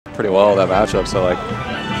pretty well that matchup. So like,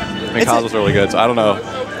 I mean, Cos was really good. So I don't know.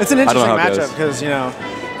 It's an interesting matchup because, you know,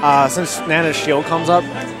 since Nana's shield comes up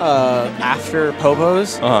after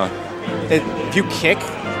Popo's, if you kick,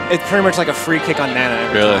 it's pretty much like a free kick on Nana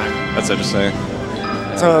every time. That's interesting.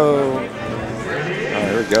 So,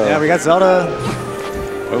 here we go. Yeah, we got Zelda.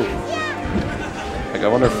 Oh. Like, I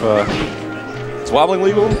wonder if is wobbling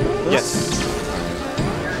legal? Yes.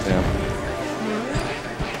 Yeah.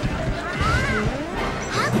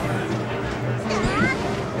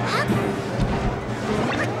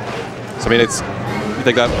 So I mean, it's, you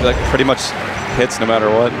think that pretty much hits no matter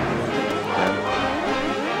what? Yeah.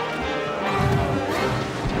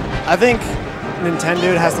 I think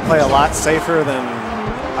Nintendude has to play a lot safer than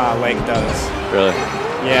Lake does. Really?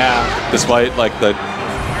 Yeah. Despite like the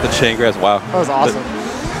chain grabs, wow. That was awesome.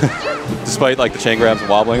 Despite like the chain grabs and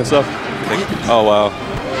wobbling and stuff. Oh wow.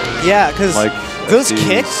 Yeah, because like, those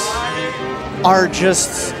kicks are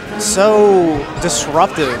just so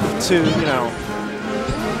disruptive to, you know,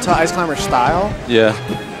 to Ice Climber style. Yeah.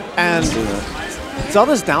 And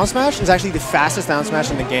Zelda's down smash is actually the fastest down smash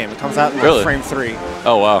in the game. It comes out in like frame 3.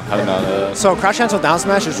 Oh wow, I did not know that. So crouch cancel down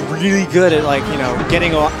smash is really good at, like, you know,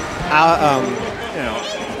 getting out, you know.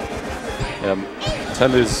 Yeah,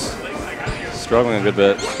 Nintendude's struggling a good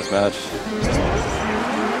bit this match.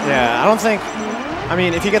 Yeah, I don't think. I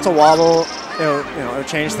mean, if he gets a wobble, it'll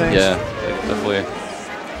change things. Yeah, definitely.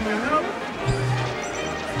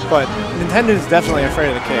 But Nintendude's definitely afraid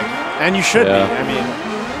of the kick, and you should be. I mean,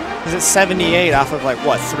 is it 78 off of like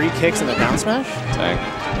what 3 kicks in the down smash? Dang.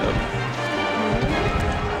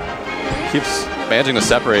 Yep. Keeps managing to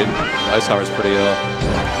separate. Ice Climber's pretty.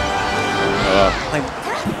 Like,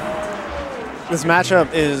 this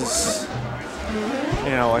matchup is,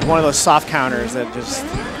 you know, like one of those soft counters that just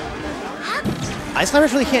Ice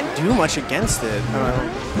Climbers really can't do much against it.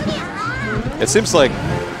 It seems like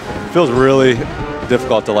it feels really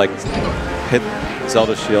difficult to like hit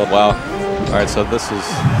Zelda's shield. Wow. All right, so this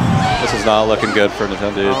is not looking good for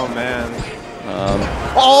Nintendude. Oh man.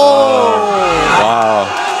 Wow.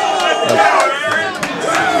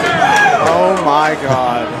 Oh my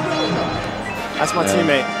God. That's my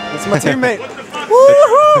teammate. That's my teammate.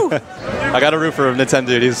 Woohoo! I got to root for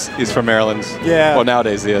Nintendude. He's from Maryland. Yeah. Well,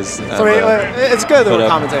 nowadays he is. So it's good that we're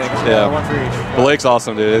commentating. Yeah. One for each. But Lake's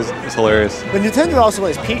awesome, dude. It's hilarious. The Nintendude also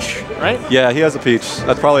plays Peach, right? Yeah, he has a Peach.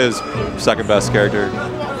 That's probably his second best character.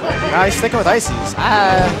 He's sticking with Ices.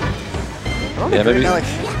 Yeah, maybe.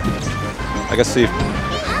 I guess he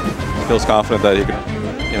feels confident that he could,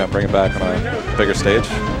 you know, bring it back on a bigger stage.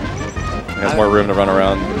 He has more room to run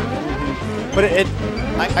around. But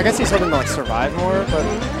I guess he's hoping to like survive more, but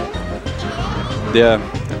yeah,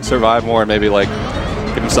 survive more and maybe like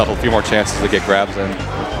give himself a few more chances to get grabs in.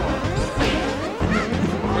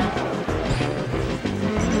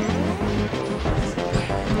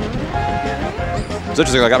 It's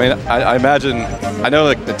interesting. Like, I mean, I imagine, I know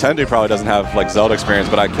like Nintendude probably doesn't have like Zelda experience,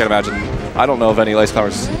 but I can't imagine. I don't know of any Ice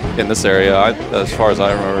Climbers in this area, as far as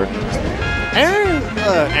I remember.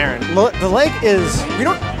 Aaron, the lake is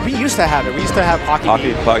we used to have it. We used to have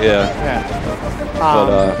Pocky. Yeah.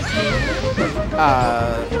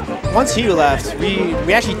 Once he left,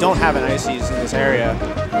 we actually don't have an Ices in this area.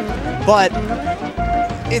 But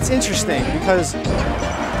it's interesting because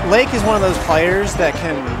Lake is one of those players that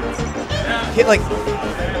can hit, like,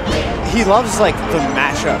 he loves like the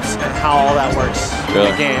matchups and how all that works in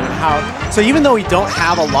the game, and how. So even though we don't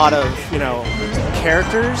have a lot of, you know,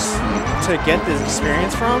 characters to get this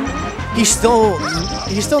experience from, he still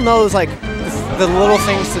knows like the little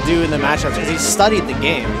things to do in the matchups because he studied the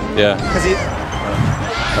game. Yeah. Because he.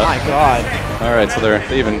 Oh my God. All right, so they're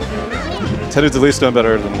even. Nintendude's at least done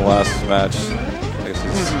better than the last match. I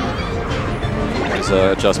guess his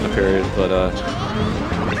adjustment period, but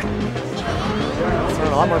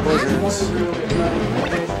throwing a lot more blizzards.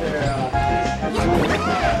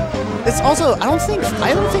 It's also I don't think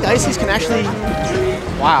Ices can actually.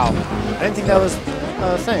 Wow, I didn't think that was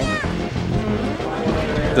a thing.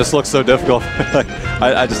 This looks so difficult.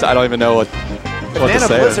 I don't even know what to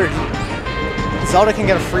say. Blizzard, Zelda can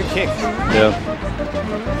get a free kick. Yeah.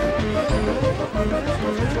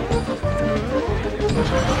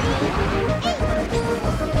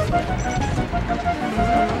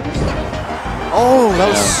 Oh, that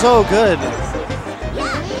was so good.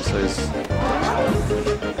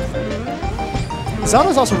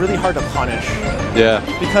 Zelda's also really hard to punish. Yeah.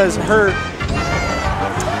 Because her...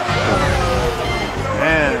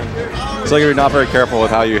 Man. It's like if you're not very careful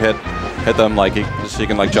with how you hit them, like she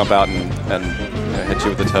can like jump out and you know, hit you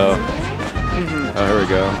with the toe. Oh, here we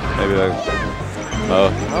go. Maybe like...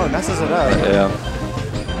 Oh, messes it up. Yeah.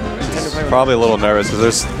 probably a little nervous because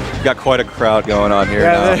there's got quite a crowd going on here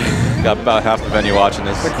now. Got about half the venue watching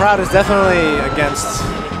this. The crowd is definitely against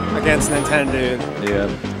Nintendude. Yeah.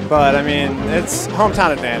 But I mean, it's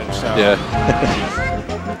hometown advantage. So. Yeah.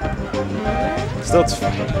 Still, it's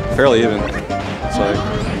fairly even. So I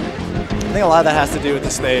think a lot of that has to do with the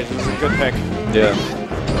stage. It's a good pick. Yeah.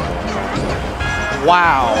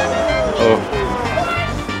 Wow. Oh.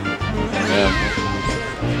 Yeah.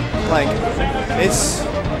 Like, it's,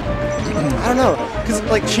 I don't know, because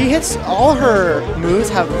like she hits, all her moves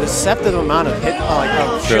have a deceptive amount of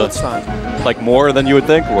of shield stun. Like more than you would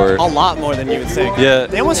think, or? A lot more than you would think. Yeah.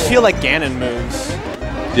 They almost feel like Ganon moves.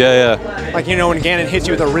 Yeah, yeah. Like, you know, when Ganon hits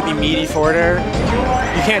you with a really meaty forward air,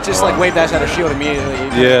 you can't just like wave dash out a shield immediately.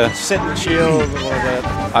 You sit in the shield a little bit.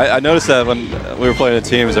 I noticed that when we were playing the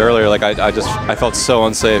teams earlier, like I felt so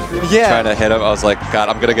unsafe trying to hit him. I was like, God,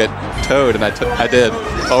 I'm gonna get towed, and I did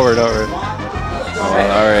over and over.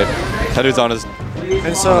 All right, that dude's on his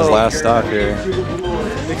last stock here.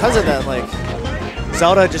 Because of that, like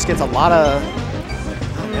Zelda just gets a lot of,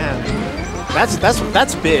 oh man,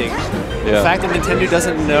 that's big. Yeah. The fact that Nintendo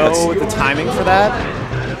doesn't know the timing for that.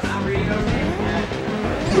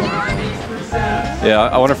 Yeah,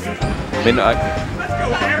 I wonder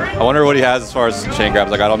I wonder what he has as far as chain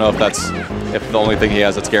grabs. Like, I don't know if the only thing he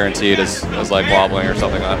has that's guaranteed is like wobbling or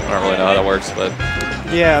something. I don't really know how that works, but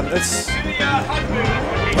yeah, it's.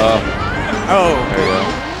 Oh, there you go.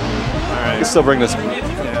 All right. You can still bring this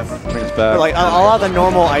back. But like a lot of the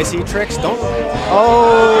normal icy tricks don't.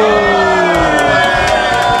 Oh.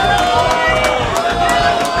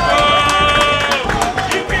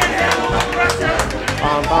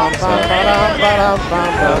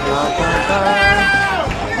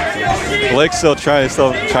 Blake's still trying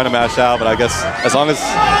to mash out, but I guess as long as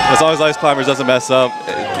Ice Climbers doesn't mess up,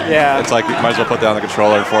 it's like you might as well put down the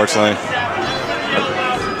controller. Unfortunately,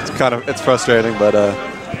 it's frustrating, but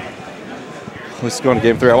let's go into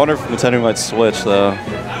game 3. I wonder if Nintendo might switch though. I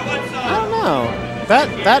don't know.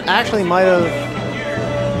 That actually might have,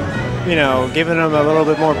 you know, given them a little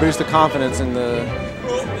bit more boost of confidence in the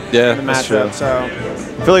matchup. So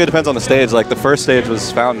I feel like it depends on the stage. Like the first stage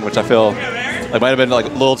was Fountain, which I feel like might have been like a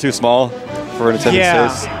little too small for Nintendo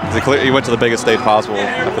stage. He went to the biggest stage possible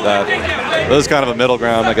after that. It was kind of a middle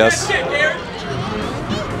ground, I guess.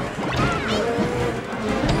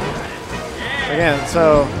 Again,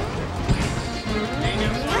 so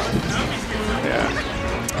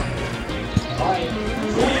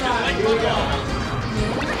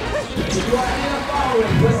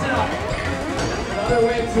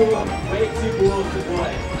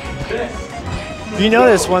you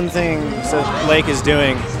notice one thing that Lake is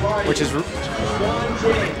doing, which is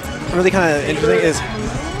really kind of interesting, is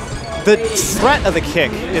the threat of the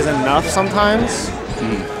kick is enough sometimes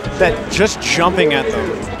that just jumping at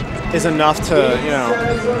them is enough to, you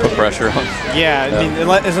know, put pressure on. Yeah, I mean,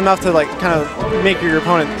 it's enough to like kind of make your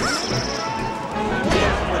opponent,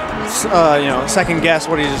 you know, second guess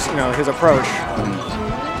what he's, you know, his approach.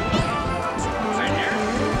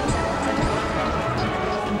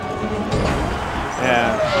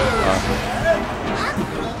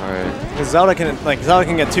 Zelda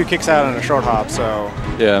can get 2 kicks out on a short hop, so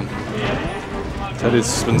yeah.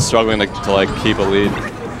 Teddy's been struggling to like keep a lead,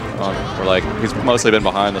 or like he's mostly been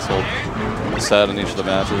behind this whole set in each of the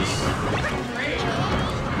matches.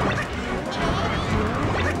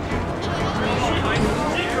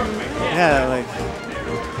 Yeah, like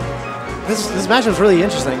this match was really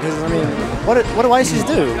interesting because I mean, what do Ices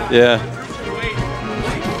do? Yeah.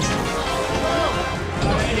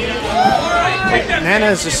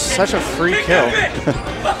 Nana is just such a free kill.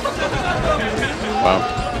 Wow.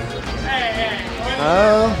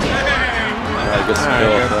 Oh.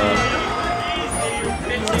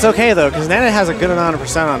 It's okay though, because Nana has a good amount of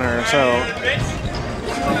percent on her, so.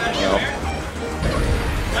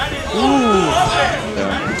 Ooh.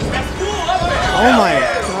 Yeah. Oh my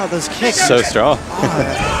God, those kicks. So strong.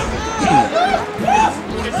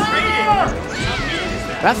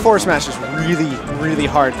 That force smash is really, really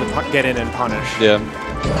hard to get in and punish. Yeah.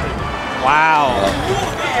 Wow.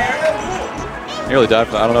 He really died.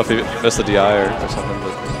 I don't know if he missed the DI or something,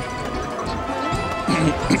 but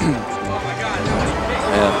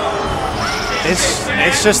man.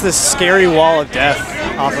 It's just this scary wall of death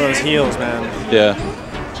off of those heels, man. Yeah.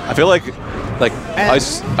 I feel like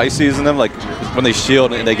Ices in them, like when they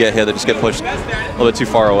shield and they get hit, they just get pushed a little bit too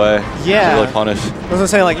far away. Yeah. To really punish. I was gonna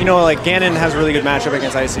say, like, you know, like Ganon has a really good matchup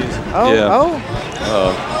against Ices. Oh, yeah.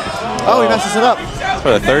 Oh, he messes it up. It's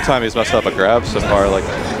probably the 3rd time he's messed up a grab so far. Like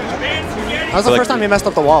that was the first time he messed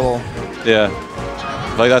up the wobble. Yeah.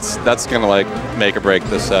 Like that's gonna like make or break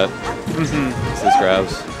this set. These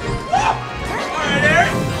grabs.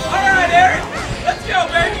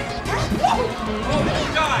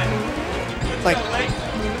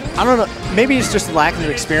 I don't know, maybe it's just lack of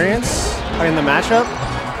experience in the matchup,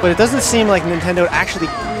 but it doesn't seem like Nintendo actually.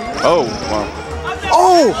 Oh, wow.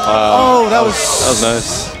 Oh, that was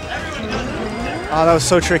nice. Oh, that was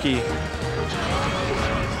so tricky. Man.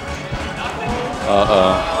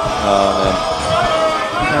 Oh,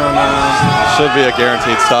 no. Should be a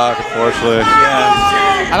guaranteed stock, unfortunately.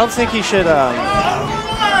 Yeah. I don't think he should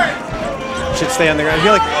stay on the ground. I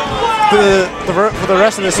feel like for the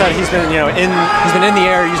rest of the set, he's been he's been in the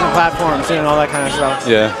air using platforms and all that kind of stuff.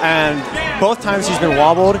 Yeah. And both times he's been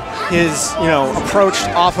wobbled, his approached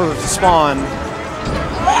off of spawn.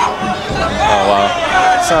 Oh wow.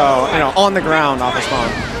 So on the ground off of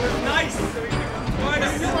spawn.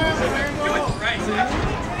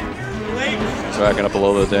 Racking up a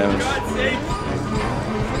little bit of damage.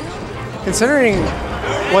 Considering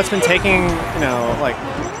what's been taking, like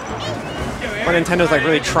what Nintendo's like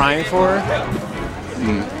really trying for.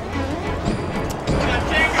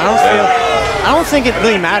 I don't think it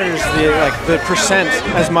really matters the percent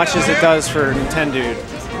as much as it does for Nintendude.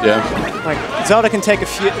 Yeah. Like Zelda can take a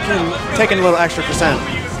little extra percent.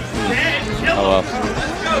 Oh well.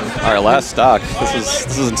 All right, last stock. This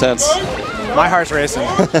is intense. My heart's racing.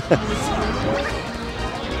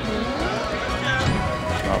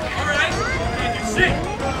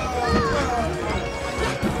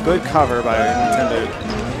 Good cover by Nintendude.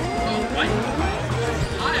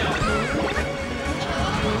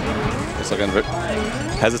 Just looking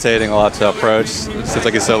hesitating a lot to approach. It seems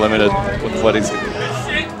like he's so limited with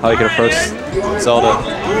how he can approach Zelda.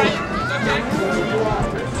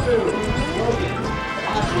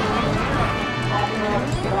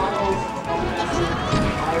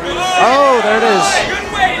 Oh, there it is. Good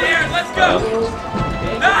way there. Let's go.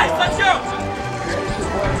 Nice. Let's go.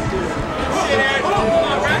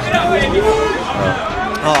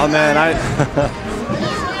 Oh man,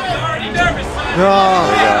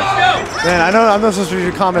 man, I know I'm not supposed to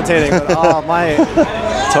be commentating, but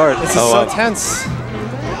it's hard. This is so tense.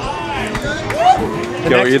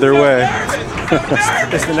 Go either way.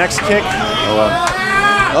 It's the next kick. Oh wow.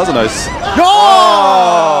 That was a nice.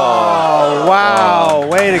 Oh wow!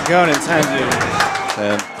 Way to go, Nintendo.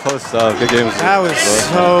 And close stuff. Good game. That was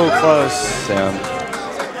so close. Damn.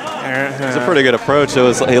 It's a pretty good approach. It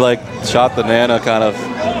was he like shot the Nana kind of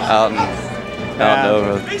out and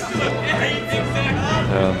over.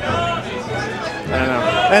 I don't know.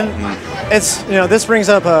 And it's this brings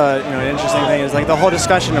up an interesting thing is like the whole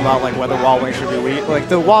discussion about like whether wobbling should be weak. Like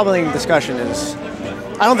the wobbling discussion is,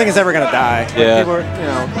 I don't think it's ever gonna die. Yeah. Like, people are,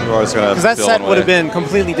 because that set would have been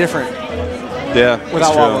completely different. Yeah.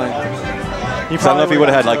 Without wobbling. I don't know if he would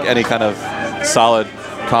have had like any kind of solid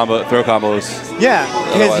throw combos. Yeah,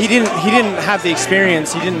 because he didn't have the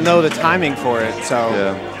experience. He didn't know the timing for it. So.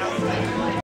 Yeah.